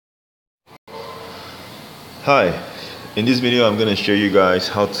Hi, in this video I'm going to show you guys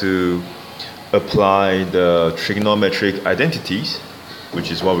how to apply the trigonometric identities,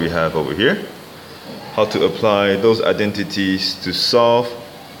 which is what we have over here. How to apply those identities to solve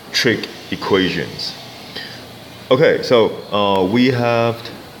trig equations. Okay, so we have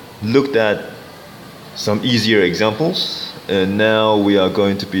looked at some easier examples, and now we are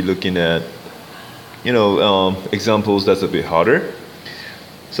going to be looking at examples that's a bit harder.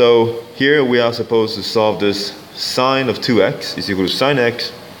 So here we are supposed to solve this sine of 2x is equal to sine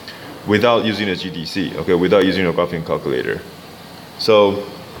x without using a GDC, okay, without using a graphing calculator. So,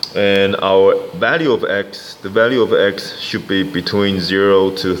 and our value of x, the value of x should be between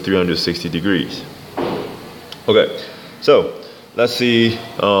 0 to 360 degrees. Okay, so let's see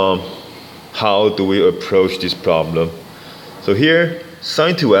how do we approach this problem. So here,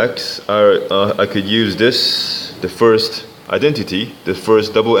 sine 2x, I could use this, the first identity, the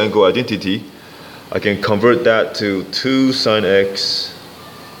first double angle identity. I can convert that to 2 sine x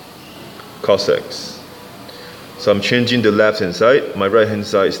cos x. So I'm changing the left hand side, my right hand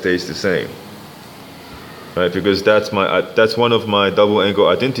side stays the same, right? Because that's one of my double angle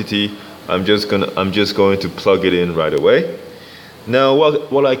identity. I'm just going to plug it in right away. Now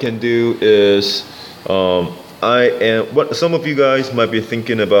what I can do is some of you guys might be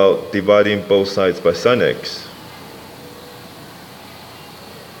thinking about dividing both sides by sine x.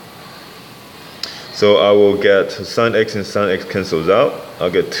 So I will get sine x and sine x cancels out.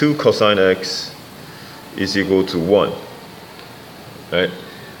 I'll get 2 cosine x is equal to 1. Right?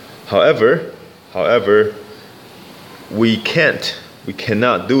 However, we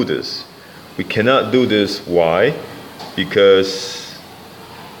cannot do this. We cannot do this. Why? Because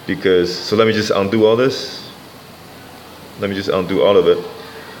so let me just undo all this. Let me just undo all of it.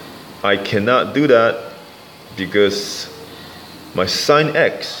 I cannot do that because my sine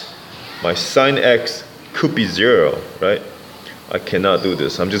x could be 0, right? I cannot do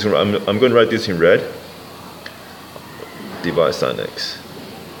this. I'm going to write this in red. Divide sine x.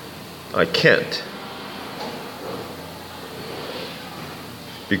 I can't.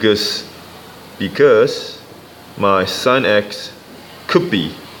 Because my sine x could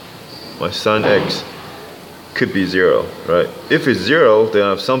be 0, right? If it's 0, then I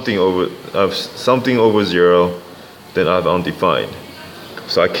have something over 0, then I have undefined.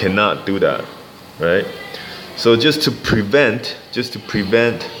 So I cannot do that, right? So just to prevent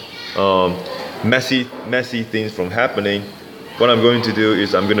messy things from happening, what I'm going to do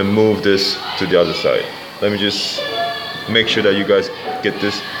is I'm going to move this to the other side. Let me just make sure that you guys get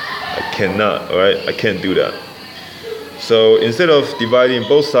this. I cannot, all right? I can't do that. So instead of dividing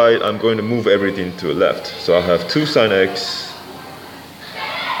both sides, I'm going to move everything to the left. So I'll have 2 sine x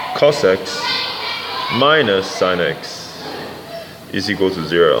cos x minus sine x is equal to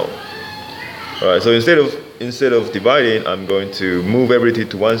 0. Alright, so instead of dividing, I'm going to move everything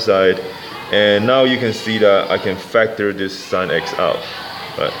to one side, and now you can see that I can factor this sine x out.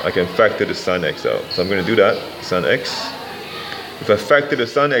 Right, I can factor the sine x out. So I'm going to do that, sine x. If I factor the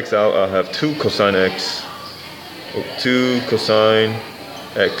sine x out, I'll have 2 cosine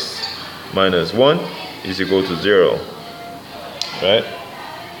x minus 1 is equal to 0. Right?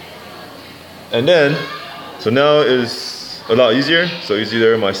 And then, so now is a lot easier. So it's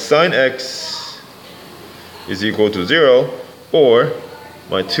either my sine x is equal to 0 or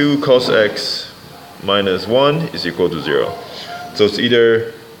my 2 cos x minus 1 is equal to 0. So it's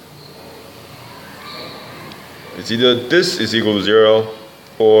either this is equal to 0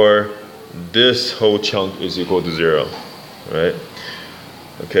 or this whole chunk is equal to 0, right?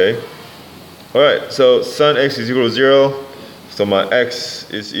 Okay. All right. So sine x is equal to 0. So my x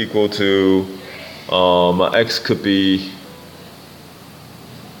is equal to my x could be,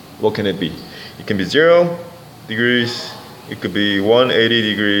 what can it be? It can be 0 degrees, it could be 180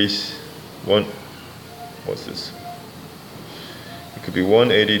 degrees, what's this? It could be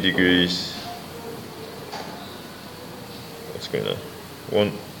 180 degrees, what's going on?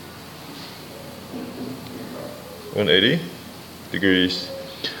 180 degrees,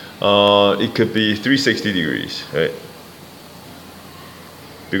 it could be 360 degrees, right?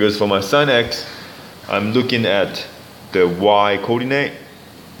 Because for my sine x, I'm looking at the y coordinate.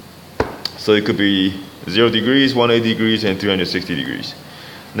 So it could be 0 degrees, 180 degrees, and 360 degrees.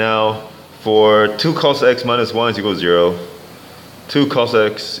 Now, for 2 cos x minus 1 is equal to 0, 2 cos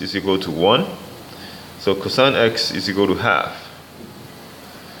x is equal to 1. So cosine x is equal to half.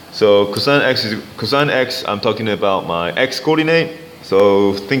 So cosine x, I'm talking about my x coordinate.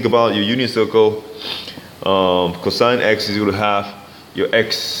 So think about your unit circle. Cosine x is equal to half. Your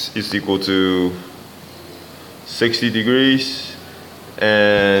x is equal to 60 degrees.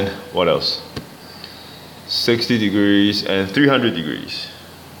 And what else? 60 degrees, and 300 degrees.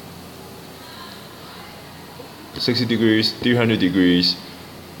 60 degrees, 300 degrees.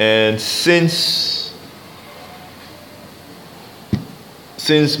 And since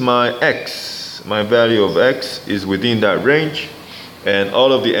my value of x is within that range, and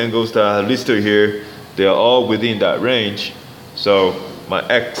all of the angles that I listed here, they are all within that range. So my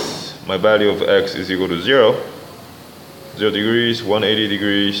value of x is equal to 0 degrees, 180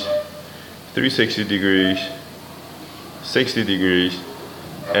 degrees, 360 degrees, 60 degrees,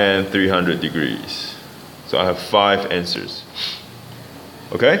 and 300 degrees. So I have 5 answers.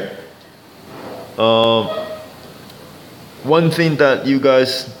 Okay? One thing that you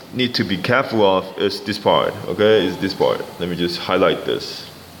guys need to be careful of is this part, okay? Is this part. Let me just highlight this.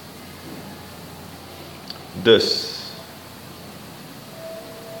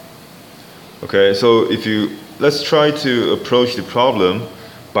 Okay, so let's try to approach the problem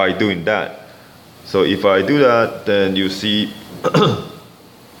by doing that. So if I do that, then you see,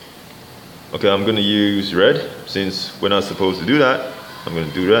 okay, I'm gonna use red since we're not supposed to do that. I'm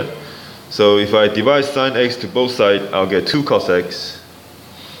gonna do red. So if I divide sine x to both sides, I'll get 2 cos x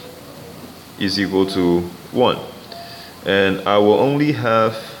is equal to 1. And I will only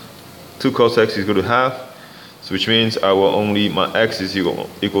have 2 cos x is equal to half, so which means my x is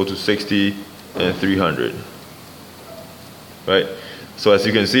equal to 60 and 300. Right? So as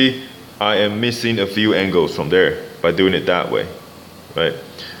you can see, I am missing a few angles from there by doing it that way. Right?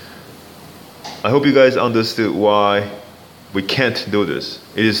 I hope you guys understood why we can't do this.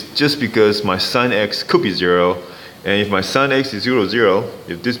 It is just because my sine x could be 0, and if my sine x is 0, 0,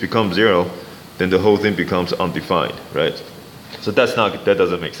 if this becomes 0, then the whole thing becomes undefined, right? So that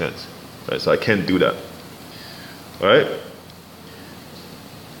doesn't make sense, right? So I can't do that. All right.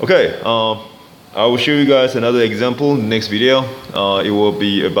 Okay. I will show you guys another example in the next video. It will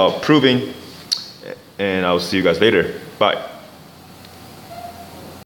be about proving, and I'll see you guys later. Bye.